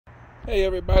Hey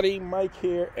everybody, Mike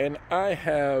here, and I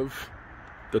have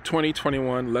the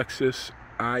 2021 Lexus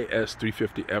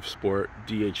IS350F Sport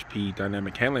DHP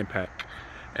Dynamic Handling Pack,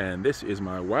 and this is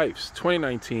my wife's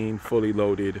 2019 fully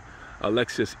loaded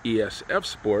Lexus ES-F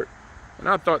Sport, and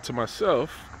I thought to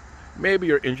myself, maybe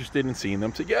you're interested in seeing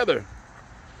them together.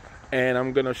 And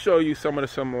I'm going to show you some of the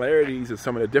similarities and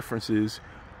some of the differences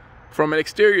from an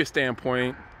exterior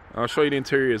standpoint. I'll show you the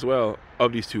interior as well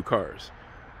of these two cars.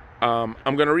 I'm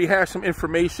going to rehash some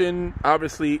information.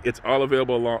 Obviously, it's all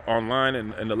available online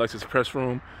in the Lexus press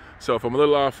room. So if I'm a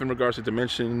little off in regards to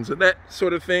dimensions and that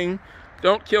sort of thing,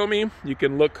 don't kill me. You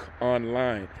can look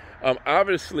online.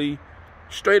 Obviously,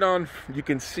 straight on, you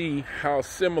can see how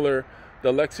similar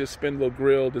the Lexus spindle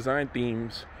grille design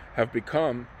themes have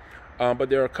become. But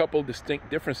there are a couple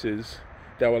distinct differences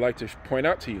that I would like to point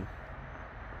out to you.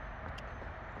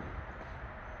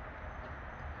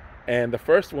 And the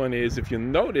first one is, if you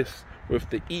notice with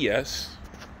the ES,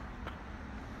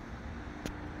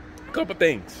 a couple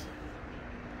things.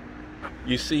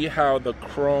 You see how the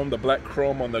chrome, the black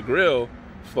chrome on the grille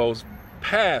flows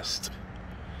past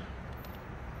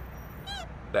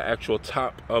the actual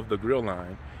top of the grille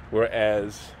line,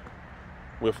 whereas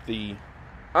with the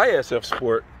IS-F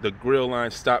Sport, the grille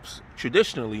line stops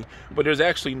traditionally, but there's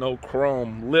actually no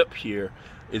chrome lip here.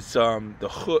 It's the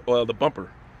hood, or the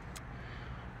bumper.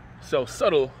 So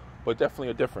subtle, but definitely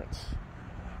a difference.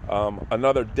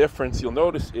 Another difference you'll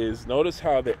notice is, notice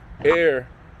how the air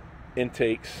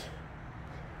intakes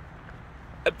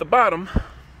at the bottom,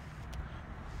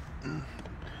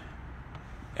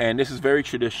 and this is very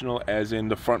traditional, as in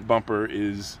the front bumper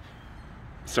is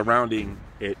surrounding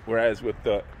it, whereas with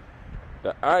the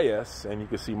IS, and you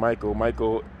can see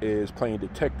Michael is playing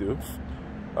detective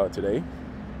today.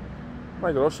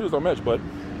 Michael, those shoes don't match, bud.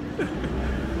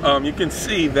 You can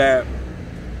see that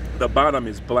the bottom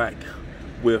is black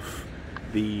with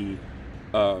the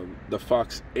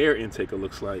Fox air intake, it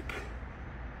looks like.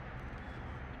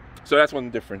 So that's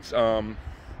one difference.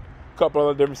 Couple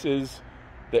other differences: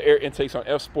 the air intakes on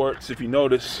F Sports, if you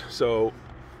notice, so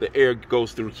the air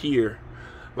goes through here,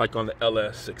 like on the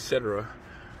LS, etc.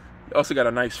 You also got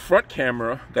a nice front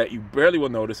camera that you barely will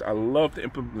notice. I love the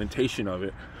implementation of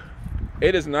it.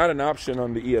 It is not an option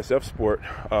on the ES-F Sport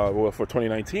well, for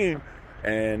 2019,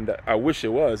 and I wish it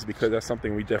was, because that's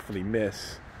something we definitely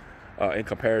miss in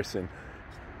comparison.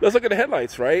 Let's look at the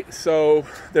headlights, right? So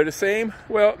they're the same?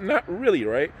 Well, not really,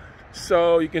 right?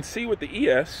 So you can see with the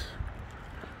ES,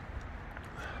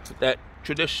 that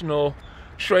traditional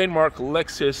trademark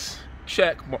Lexus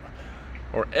check,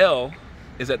 or L,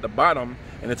 is at the bottom,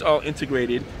 and it's all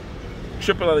integrated,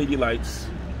 triple LED lights.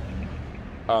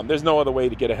 There's no other way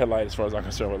to get a headlight as far as I'm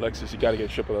concerned with Lexus. You got to get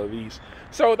triple LEDs.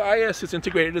 So the IS is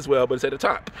integrated as well, but it's at the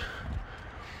top.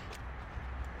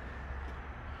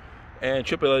 And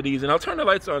triple LEDs. And I'll turn the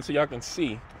lights on so y'all can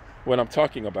see what I'm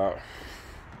talking about.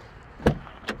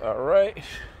 All right.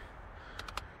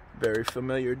 Very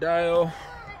familiar dial.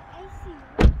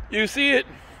 You see it?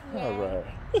 Yeah. All right.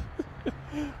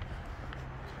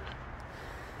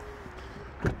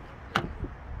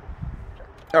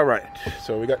 All right.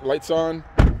 So we got lights on.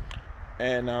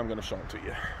 And now I'm going to show them to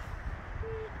you.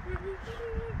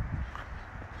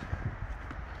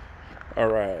 All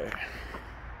right.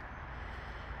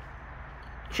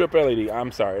 Triple LED.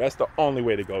 I'm sorry. That's the only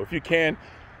way to go. If you can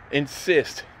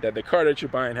insist that the car that you're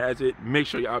buying has it, make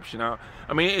sure you option out.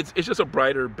 I mean, it's just a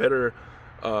brighter, better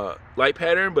light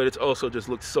pattern, but it's also just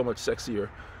looks so much sexier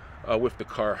with the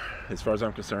car, as far as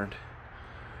I'm concerned.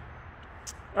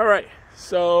 All right.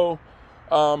 So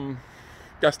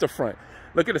that's the front.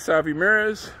 Look at the side view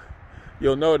mirrors.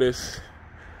 You'll notice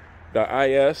the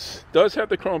IS does have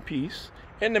the chrome piece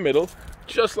in the middle,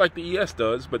 just like the ES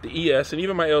does, but the ES, and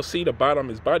even my LC, the bottom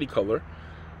is body color,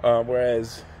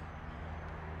 whereas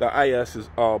the IS is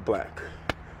all black.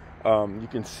 You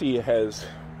can see it helps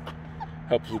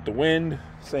with the wind,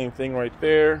 same thing right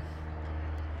there.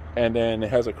 And then it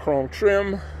has a chrome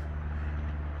trim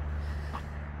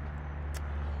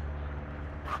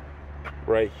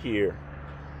right here.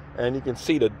 And you can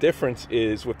see the difference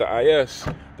is with the IS,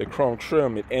 the chrome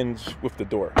trim, it ends with the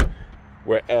door.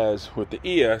 Whereas with the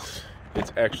ES,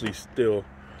 it's actually still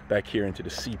back here into the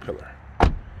C-pillar.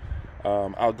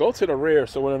 I'll go to the rear.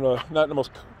 So one of the, not the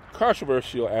most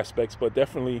controversial aspects, but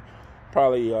definitely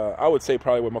probably, I would say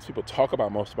probably what most people talk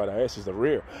about most about IS is the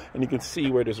rear. And you can see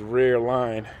where this rear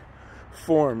line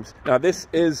forms. Now this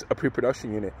is a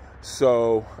pre-production unit.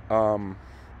 So,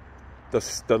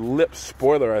 the lip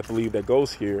spoiler, I believe, that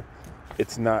goes here,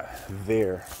 it's not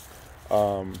there.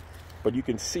 But you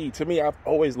can see, to me, I've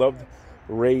always loved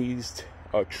raised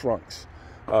trunks.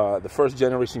 The first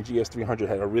generation GS300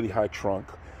 had a really high trunk.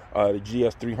 The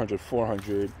GS300,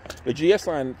 400. The GS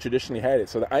line traditionally had it.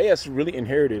 So the IS really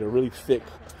inherited a really thick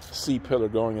C-pillar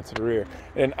going into the rear.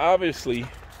 And obviously,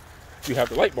 you have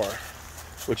the light bar,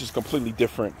 which is completely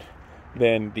different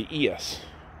than the ES.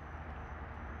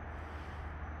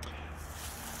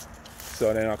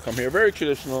 So then I'll come here, very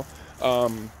traditional,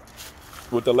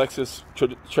 with the Lexus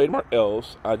trademark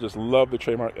L's. I just love the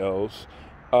trademark L's.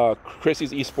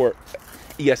 Chrissy's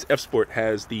ES F Sport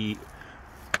has the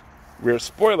rear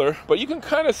spoiler, but you can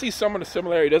kind of see some of the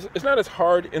similarities. It's not as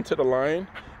hard into the line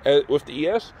as with the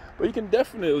ES, but you can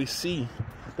definitely see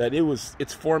that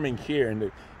it's forming here,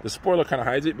 and the spoiler kind of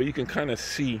hides it, but you can kind of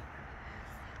see.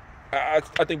 I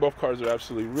think both cars are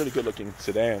absolutely really good looking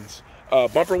sedans.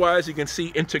 Bumper wise, you can see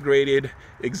integrated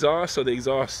exhaust, so the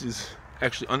exhaust is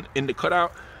actually in the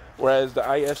cutout, whereas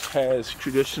the IS has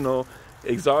traditional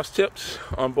exhaust tips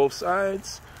on both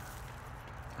sides.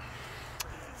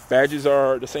 Badges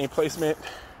are the same placement,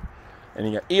 and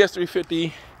you got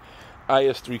ES350,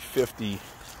 IS350.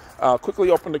 I'll quickly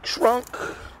open the trunk,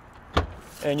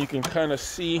 and you can kind of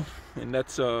see, and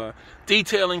that's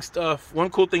detailing stuff. One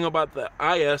cool thing about the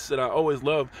IS that I always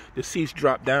love, the seats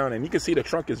drop down, and you can see the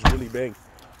trunk is really big.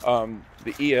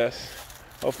 The ES,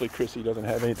 hopefully Chrissy doesn't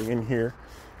have anything in here.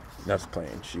 That's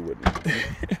playing, she wouldn't.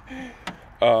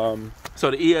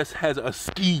 So the ES has a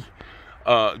ski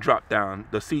drop down.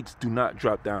 The seats do not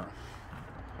drop down.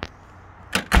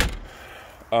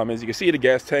 As you can see, the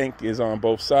gas tank is on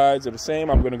both sides of the same.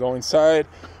 I'm going to go inside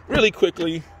really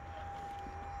quickly.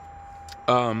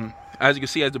 As you can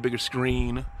see, it has a bigger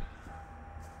screen.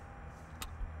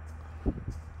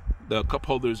 The cup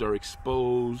holders are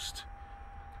exposed,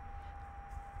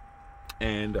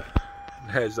 and it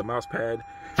has a mouse pad.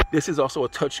 This is also a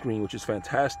touchscreen, which is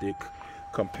fantastic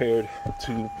compared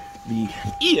to the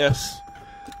ES,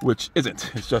 which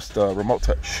isn't. It's just a remote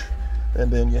touch.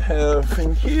 And then you have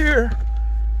in here,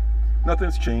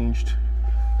 nothing's changed.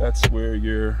 That's where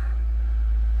your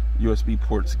USB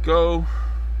ports go.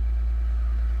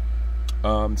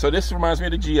 So this reminds me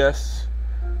of the GS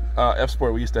F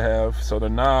Sport we used to have. So the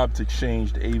knob to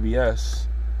change the AVS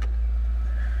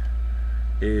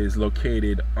is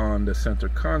located on the center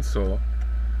console.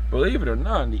 Believe it or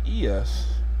not, in the ES,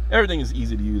 everything is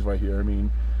easy to use right here. I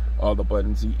mean, all the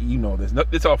buttons, you know this.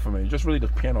 It's all familiar. Just really the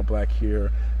piano black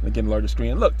here, and again, larger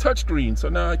screen. Look, touch screen. So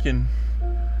now I can,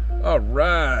 all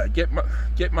right, get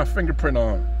my fingerprint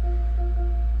on.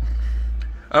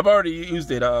 I've already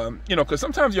used it, you know, because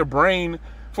sometimes your brain,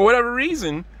 for whatever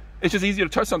reason, it's just easier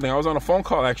to touch something. I was on a phone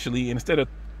call actually, and instead of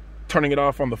turning it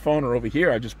off on the phone or over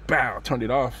here, I just turned it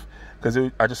off because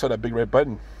I just saw that big red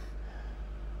button.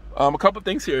 A couple of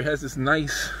things here. It has this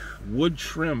nice wood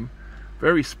trim,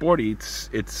 very sporty.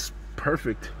 It's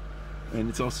perfect, and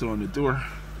it's also on the door.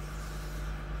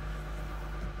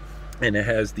 And it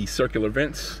has the circular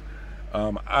vents.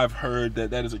 I've heard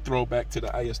that is a throwback to the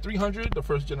IS300, the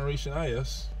first generation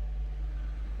IS.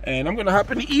 And I'm gonna hop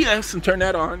in the ES and turn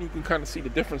that on. You can kind of see the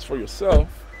difference for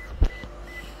yourself.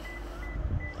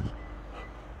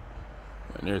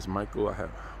 And there's Michael. I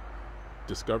have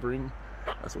discovering.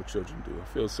 That's what children do. I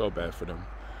feel so bad for them.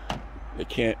 They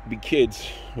can't be kids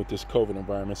with this COVID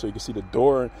environment. So you can see the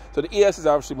door. So the ES is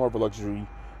obviously more of a luxury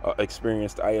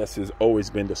experience. The IS has always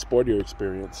been the sportier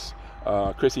experience.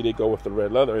 Chrissy did go with the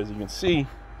red leather, as you can see.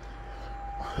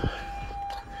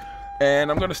 And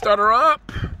I'm gonna start her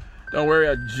up. Don't worry,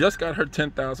 I just got her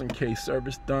 10,000K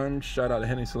service done. Shout out to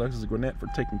Henry Selections Gwinnett for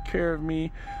taking care of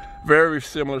me. Very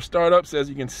similar startups, as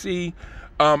you can see,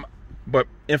 but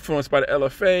influenced by the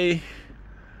LFA.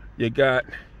 You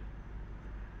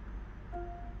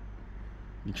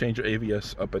change your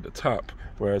AVS up at the top,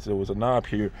 whereas there was a knob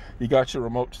here. You got your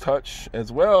remote touch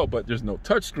as well, but there's no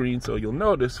touch screen, so you'll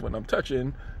notice when I'm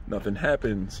touching, nothing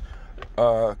happens.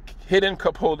 Hidden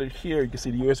cup holder here. You can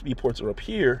see the USB ports are up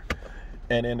here,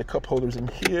 and then the cup holders in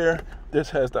here.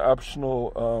 This has the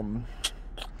optional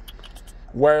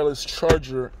wireless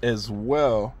charger as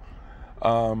well,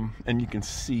 and you can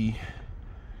see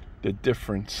the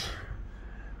difference.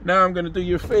 Now I'm gonna do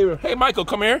you a favor. Hey Michael,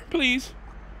 come here, please.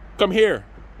 Come here.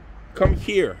 Come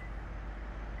here.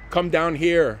 Come down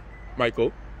here,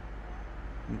 Michael.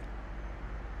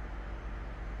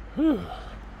 Whew.